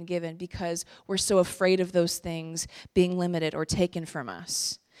we've been given, because we're so afraid of those things being limited or taken from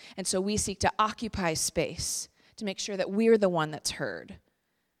us. And so we seek to occupy space to make sure that we're the one that's heard.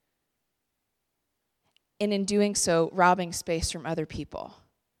 And in doing so, robbing space from other people,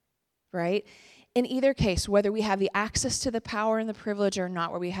 right? In either case, whether we have the access to the power and the privilege or not,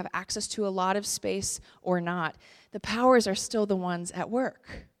 where we have access to a lot of space or not, the powers are still the ones at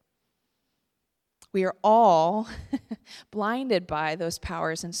work. We are all blinded by those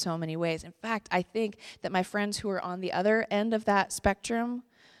powers in so many ways. In fact, I think that my friends who are on the other end of that spectrum,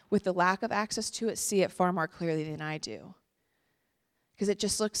 with the lack of access to it, see it far more clearly than I do. Because it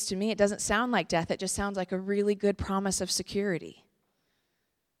just looks to me, it doesn't sound like death, it just sounds like a really good promise of security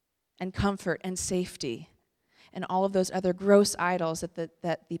and comfort and safety and all of those other gross idols that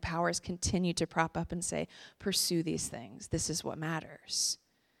the powers continue to prop up and say, pursue these things. This is what matters.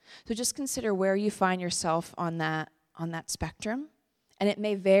 So just consider where you find yourself on that spectrum. And it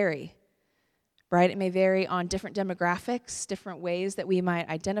may vary, right? It may vary on different demographics, different ways that we might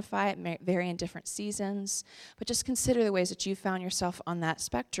identify it. It may vary in different seasons. But just consider the ways that you found yourself on that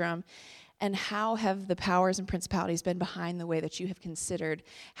spectrum, and how have the powers and principalities been behind the way that you have considered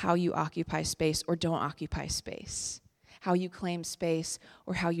how you occupy space or don't occupy space, how you claim space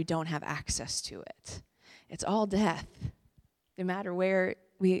or how you don't have access to it. It's all death, no matter where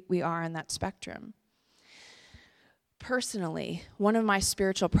we are on that spectrum. Personally, one of my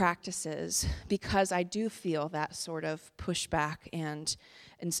spiritual practices, because I do feel that sort of pushback, and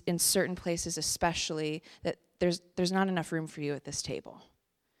in certain places especially, that there's not enough room for you at this table.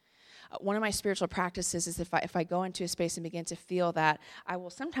 One of my spiritual practices is if I go into a space and begin to feel that, I will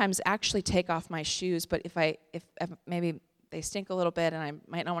sometimes actually take off my shoes, but if maybe they stink a little bit and I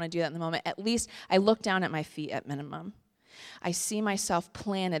might not want to do that in the moment, at least I look down at my feet at minimum. I see myself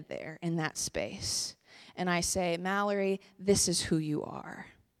planted there in that space. And I say, Mallory, this is who you are.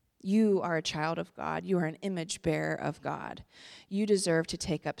 You are a child of God. You are an image bearer of God. You deserve to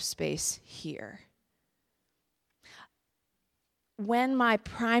take up space here. When my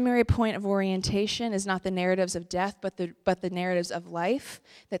primary point of orientation is not the narratives of death, but the narratives of life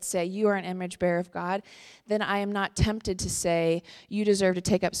that say you are an image bearer of God, then I am not tempted to say you deserve to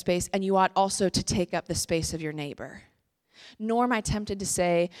take up space and you ought also to take up the space of your neighbor. Nor am I tempted to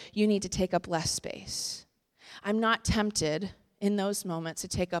say you need to take up less space. I'm not tempted in those moments to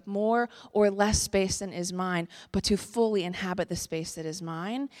take up more or less space than is mine, but to fully inhabit the space that is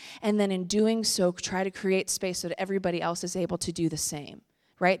mine, and then in doing so, try to create space so that everybody else is able to do the same,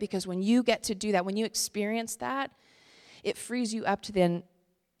 right? Because when you get to do that, when you experience that, it frees you up to then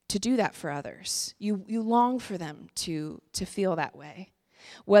to do that for others. You long for them to feel that way.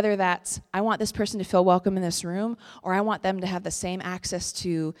 Whether that's, I want this person to feel welcome in this room, or I want them to have the same access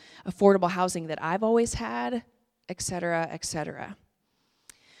to affordable housing that I've always had, et cetera, et cetera.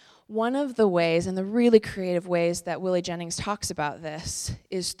 One of the ways, and the really creative ways that Willie Jennings talks about this,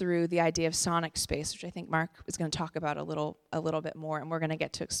 is through the idea of sonic space, which I think Mark is going to talk about a little bit more, and we're going to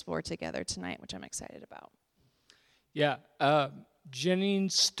get to explore together tonight, which I'm excited about. Yeah,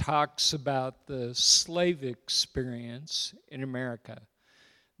 Jennings talks about the slave experience in America,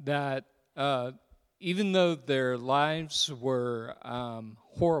 that even though their lives were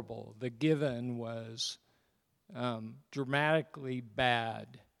horrible, the given was dramatically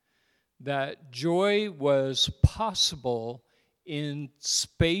bad, that joy was possible in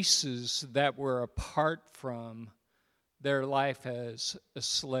spaces that were apart from their life as a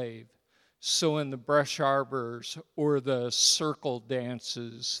slave. So in the brush arbors or the circle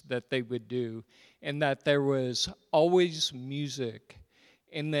dances that they would do, and that there was always music,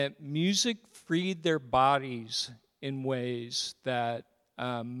 and that music freed their bodies in ways that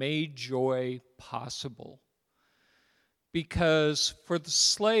made joy possible. Because for the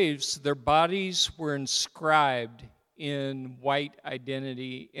slaves, their bodies were inscribed in white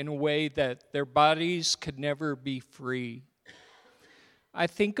identity in a way that their bodies could never be free. I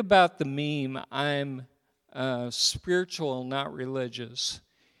think about the meme, I'm spiritual, not religious.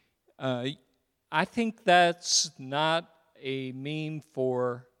 I think that's not a meme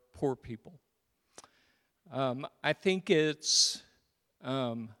for poor people. I think it's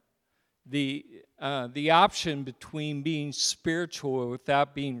the option between being spiritual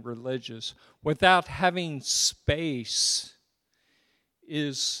without being religious, without having space,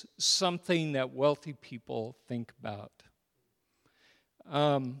 is something that wealthy people think about.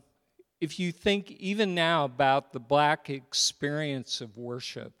 If you think even now about the Black experience of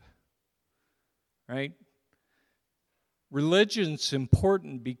worship, right? Religion's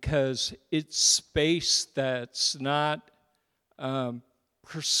important because it's space that's not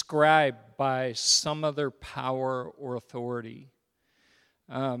prescribed by some other power or authority.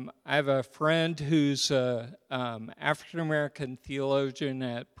 I have a friend who's an African-American theologian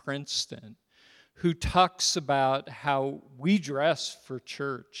at Princeton who talks about how we dress for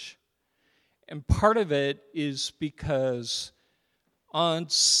church. And part of it is because on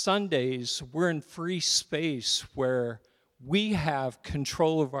Sundays, we're in free space where we have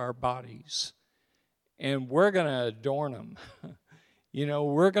control of our bodies, and we're going to adorn them. You know,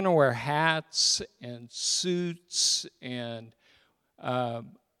 we're going to wear hats and suits and,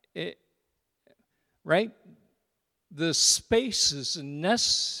 right? The space is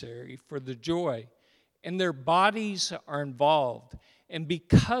necessary for the joy, and their bodies are involved. And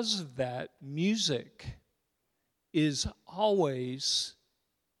because of that, music is always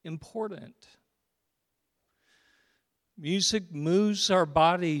important. Music moves our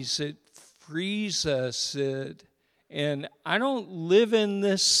bodies, it frees us, and I don't live in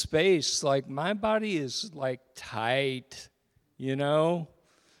this space. Like, my body is like tight, you know?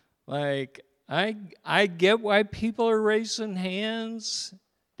 Like, I get why people are raising hands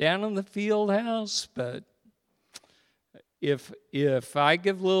down in the field house, but if I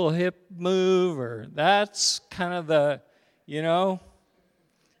give a little hip move, or that's kind of the, you know,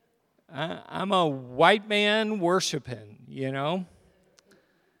 I'm a white man worshiping, you know.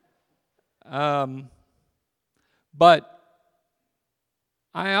 But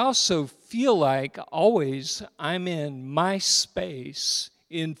I also feel like always I'm in my space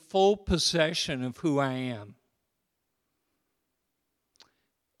in full possession of who I am.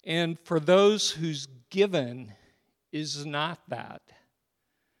 And for those whose given is not that,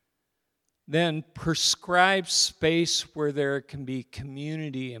 then prescribe space where there can be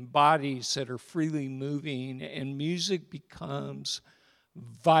community and bodies that are freely moving, and music becomes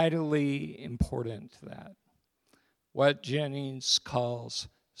vitally important to that. What Jennings calls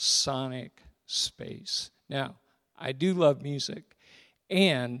sonic space. Now, I do love music.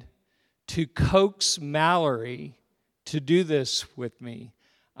 And to coax Mallory to do this with me,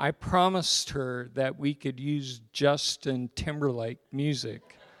 I promised her that we could use Justin Timberlake music.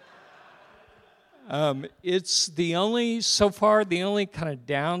 It's so far the only kind of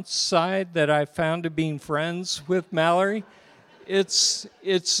downside that I found to being friends with Mallory.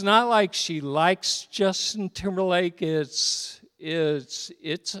 It's not like she likes Justin Timberlake. It's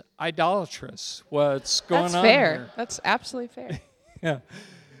idolatrous what's going on. That's fair. Here. That's absolutely fair. Yeah.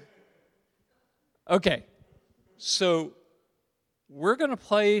 Okay. So we're going to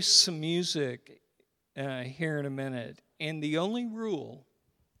play some music here in a minute, and the only rule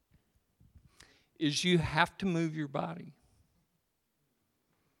is you have to move your body.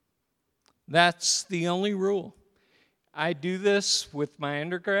 That's the only rule. I do this with my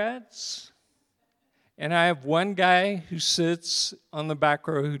undergrads, and I have one guy who sits on the back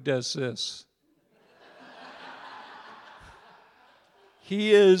row who does this.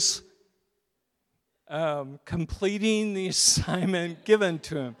 He is completing the assignment given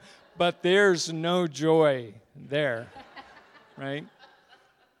to him, but there's no joy there, right?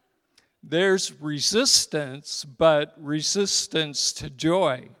 there's resistance, but resistance to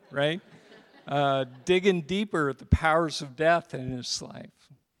joy, right? Digging deeper at the powers of death in his life.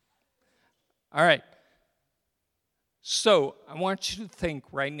 All right. So I want you to think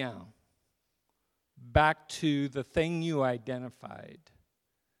right now back to the thing you identified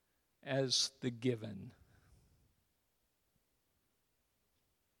as the given.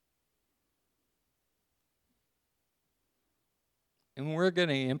 And we're going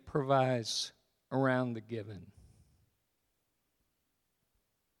to improvise around the given.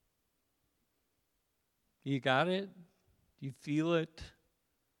 You got it? You feel it?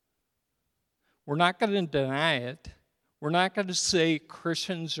 We're not going to deny it. We're not going to say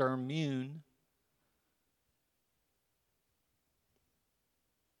Christians are immune.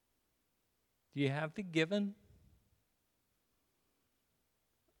 Do you have the given?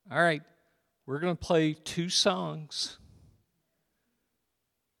 All right, we're going to play 2 songs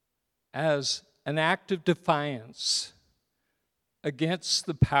as an act of defiance against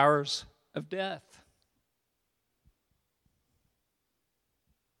the powers of death.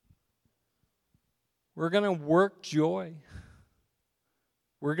 We're going to work joy.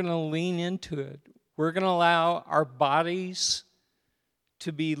 We're going to lean into it. We're going to allow our bodies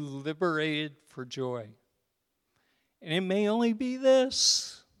to be liberated for joy. And it may only be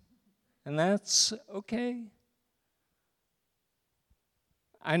this, and that's okay.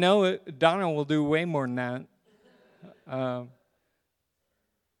 I know Donna will do way more than that. All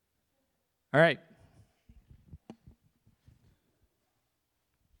right.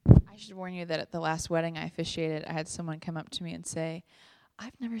 I should warn you that at the last wedding I officiated, I had someone come up to me and say,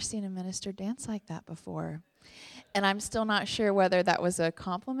 "I've never seen a minister dance like that before." And I'm still not sure whether that was a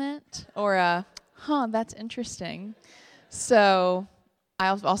compliment or a, that's interesting. So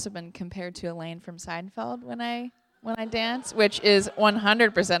I've also been compared to Elaine from Seinfeld when I dance, which is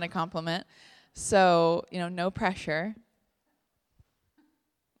 100% a compliment. So, no pressure.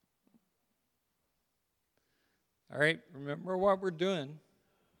 All right, remember what we're doing.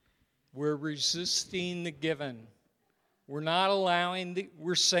 We're resisting the given. We're not allowing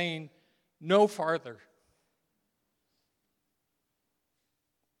we're saying no farther.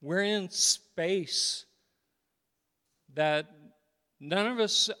 We're in space that none of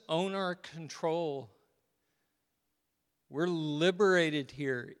us own or control. We're liberated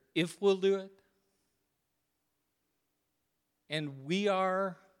here if we'll do it. And we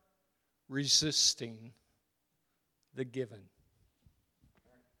are resisting the given.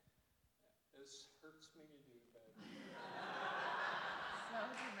 This hurts me to do, but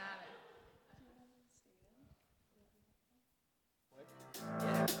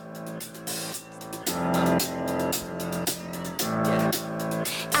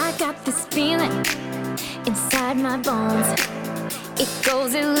I got this feeling inside my bones. It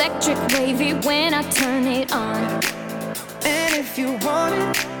goes electric wavy when I turn it on. And if you want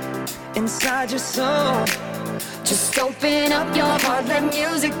it inside your soul, just open up your heart, let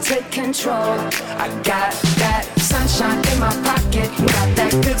music take control. I got that sunshine in my pocket, got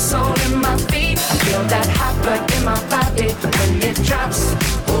that good soul in my feet. I feel that hot blood in my body when it drops.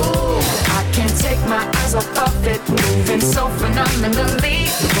 Ooh, I can't take my eyes off of it, moving so phenomenally.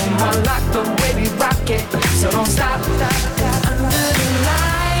 Room on lock, the way we rock it, so don't stop. Under the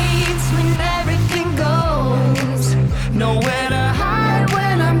lights when everything goes, nowhere to hide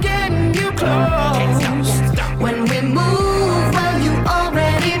when I'm getting you close. When we move, well, you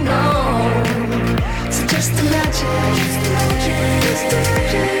already know. So just imagine.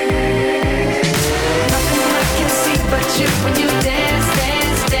 Nothing I can see but you when you dance,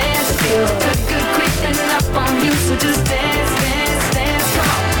 dance, dance. Feel the good creeping up on you, so just dance, dance, dance. Come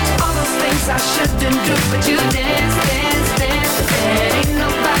on. All those things I shouldn't do, but you dance, dance, dance. There ain't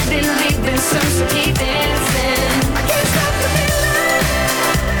nobody leaving soon, so keep dancing. I can't stop the feeling,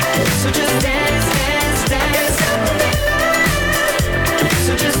 so just dance, dance, dance.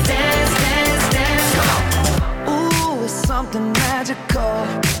 So just dance, dance, dance. Come on. Ooh, it's something magical.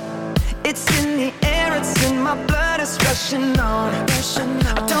 It's in the air, it's in my blood, it's rushing on.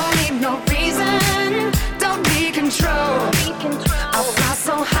 I don't need no reason, don't be control. I fly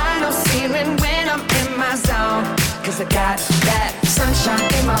so high, no ceiling when I'm in my zone. Cause I got that sunshine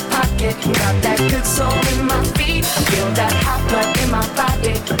in my pocket, got that good soul in my feet. I feel that hot blood in my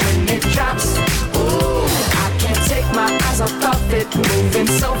body when it drops. Ooh, I can't take my eyes off of it, moving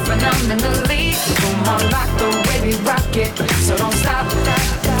so phenomenally. Room on lock, the way we rock it, so don't stop.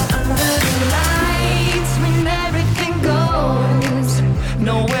 Under the lights when everything goes,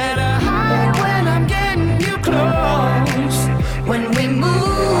 nowhere to hide when I'm getting you close. When we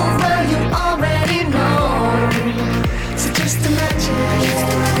move, well, you already know. So just imagine.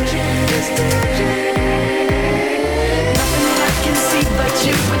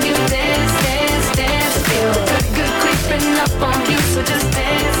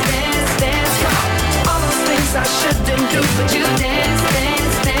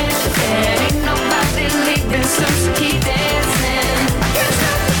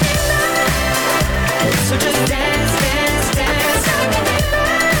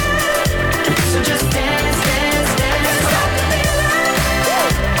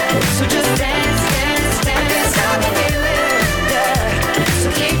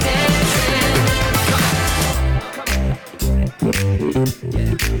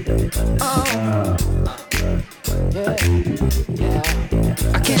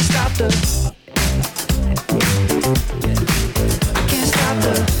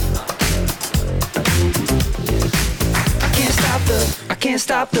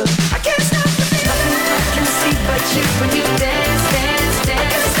 stop the nothing I can see but you when you dance, dance,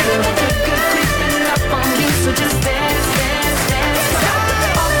 dance. Feel the good creeping up on you, so just dance, dance, dance.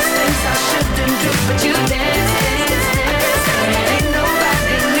 All the things I shouldn't do, but you dance, dance, dance. Ain't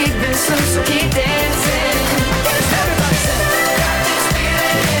nobody leaving soon, so keep dancing. Everybody say, got this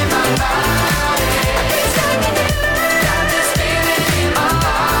feeling in my body. Got this feeling in my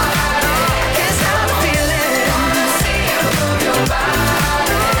body. Can't stop the feeling. Wanna see you move your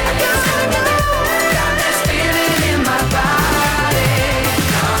body. Got this feeling in my body.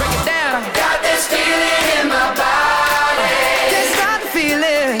 Break it down. Got this feeling in my body. Can't stop the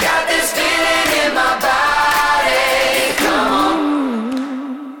feeling. Got this feeling in my body. Come on.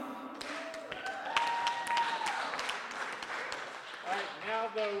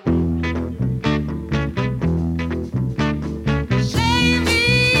 Save me,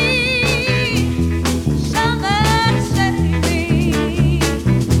 somebody save me.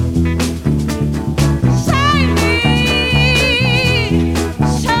 Save me,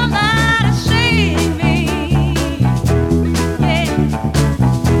 somebody save me. Yeah,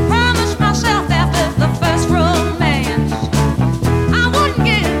 promised myself after the first romance I wouldn't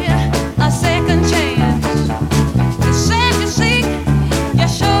give you a second chance. You said you seek, you're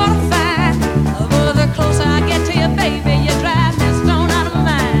sure to find. Oh, the closer I get to you, baby, you drive me stone out of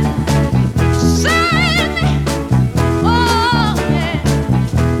mind. Save me, oh yeah,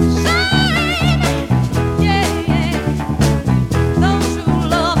 save me, yeah, yeah. Those who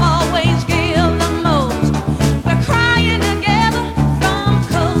love always give the most. We're crying together from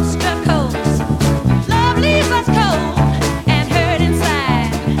coast to coast. Love leaves us cold and hurt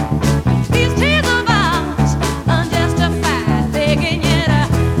inside. These tears of ours unjustified, begging you to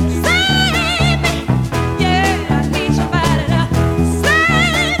save me. Yeah, I need somebody to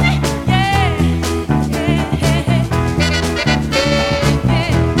save me. Yeah,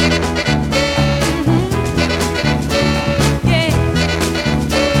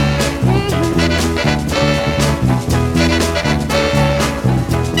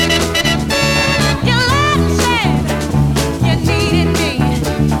 You lied and said you needed me.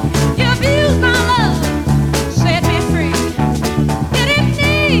 You abused my love, set me free. You didn't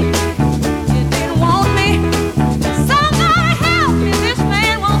need, you didn't want me. Somebody help me, this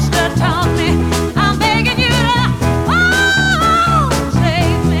man wants to talk me. I'm begging you to,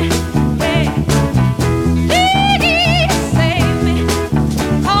 save me. Yeah, please save me.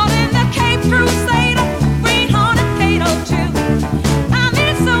 Calling the Cape Crusader, Greenhorn and Cato too. I'm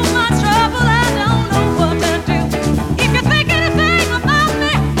in so much trouble, I don't know what to do. If you think anything about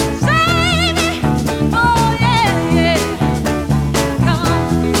me, save me. Oh yeah, yeah. Come on,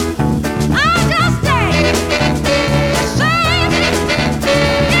 I'll just stay. Save me.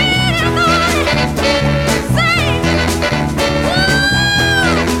 Anybody, save me.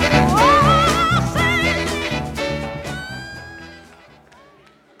 Whoa, save me.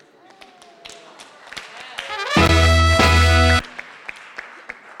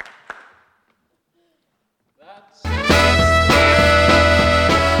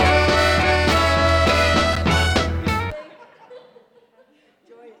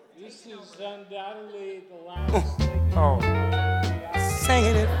 This is undoubtedly the last thing. Oh,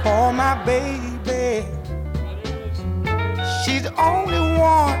 singing it for my baby. She's the only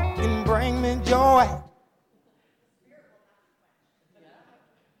one can bring me joy.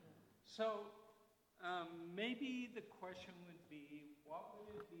 So maybe the question would be, what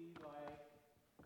would it be like